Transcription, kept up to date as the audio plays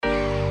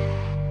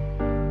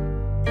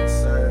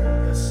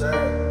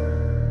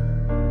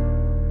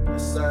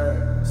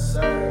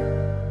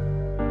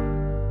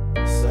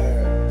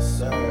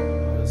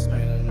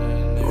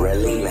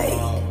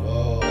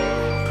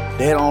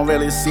They don't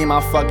really see my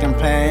fucking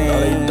pain. No,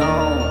 they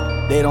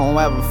don't. They don't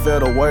ever feel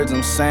the words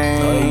I'm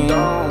saying. No, they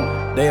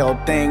don't. They all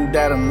think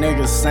that a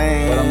nigga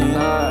sane, But I'm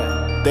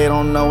not. They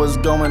don't know what's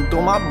going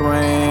through my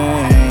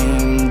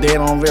brain. They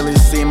don't really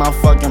see my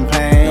fucking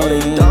pain. No,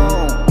 they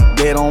don't.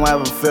 They don't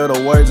ever feel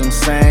the words I'm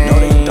saying. No,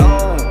 they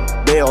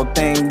don't. They all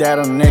think that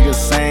a nigga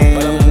sane,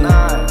 But I'm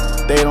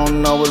not. They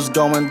don't know what's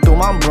going through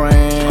my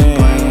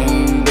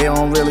brain. They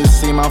don't really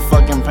see my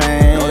fucking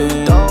pain. No,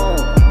 they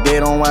don't. They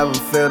don't ever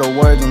feel the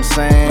words I'm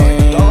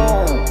saying.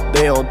 No, they don't.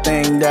 They all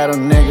think that a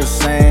nigga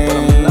sane, But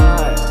I'm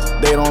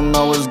not. They don't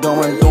know what's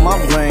going through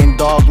my brain.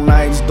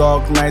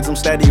 Dark nights, I'm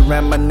steady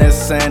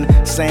reminiscing.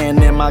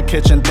 Saying in my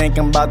kitchen,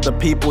 thinking about the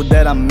people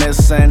that I'm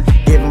missing.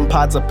 Giving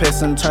pots of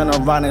piss and turn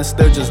around and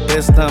still just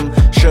diss them.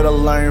 Should've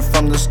learned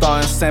from the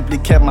start and simply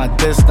kept my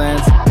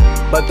distance.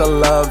 But the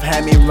love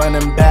had me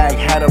running back.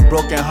 Had a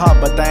broken heart,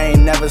 but that ain't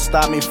never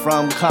stopped me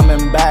from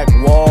coming back.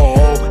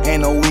 Whoa,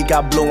 in a week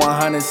I blew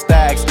 100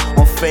 stacks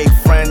on fake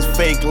friends,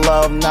 fake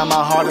love. Now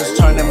my heart is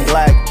turning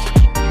black.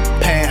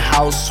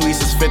 Penthouse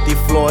suites is 50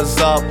 floors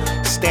up.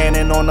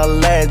 Standing on a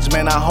ledge,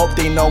 man, I hope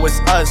they know it's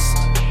us.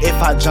 If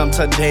I jump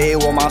today,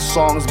 will my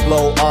songs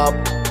blow up?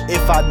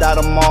 If I die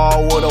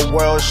tomorrow, will the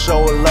world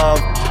show love?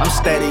 I'm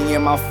steady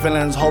in my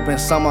feelings, hoping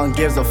someone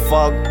gives a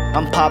fuck.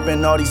 I'm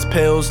popping all these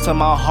pills till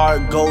my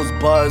heart goes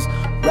buzz.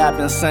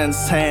 Rapping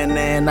since 10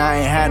 and I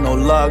ain't had no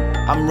luck.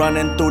 I'm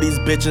running through these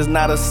bitches,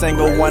 not a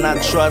single one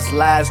I trust.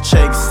 Last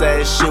chick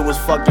said she was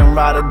fucking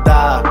ride or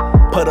die.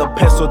 Put a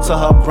pistol to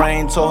her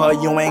brain, told her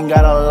you ain't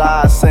gotta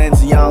lie.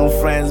 Since young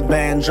friends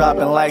been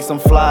dropping like some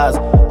flies.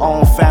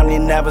 Own family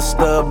never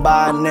stood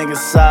by a nigga's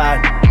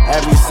side.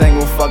 Every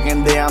single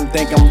fucking day I'm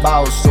thinking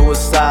about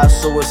suicide.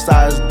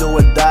 Suicide's do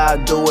or die,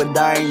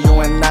 and you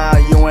and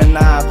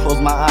I. Close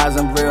my eyes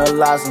and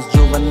realize since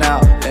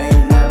juvenile, they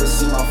ain't never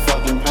seen my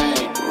fucking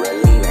pain.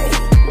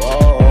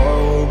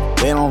 Whoa,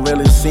 they don't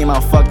really see my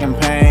fucking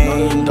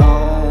pain. No, they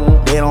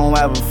don't. They don't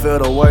ever feel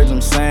the words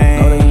I'm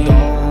saying. No, they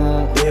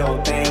don't. They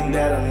all think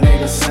that a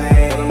nigga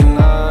sane, But I'm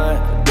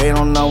not. They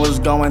don't know what's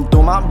going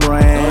through my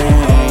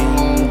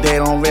brain. They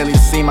don't really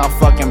see my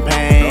fucking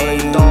pain. No,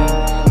 they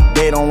don't.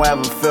 They don't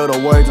ever feel the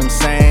words I'm No,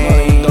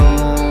 saying. they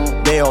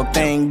don't. They all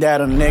think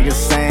that a nigga But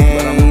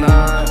sane, I'm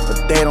not.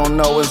 but they don't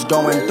know what's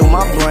going through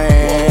my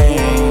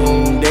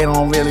brain. They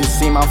don't really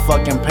see my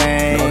fucking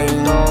pain. No,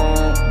 they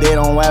don't. They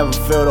don't ever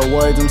feel the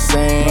words I'm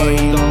No, they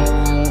saying.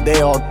 don't.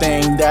 They all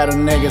think that a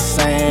nigga But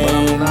sane.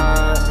 I'm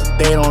not.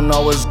 They don't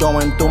know what's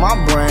going through my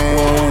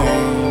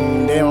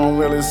brain. They don't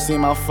really see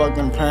my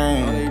fucking No,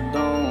 pain. they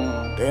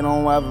don't. They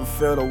don't ever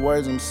feel the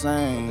words I'm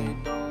saying.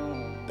 They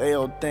don't. They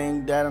all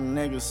think that a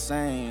nigga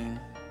sane.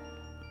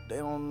 They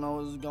don't know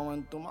what's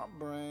going through my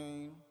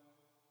brain.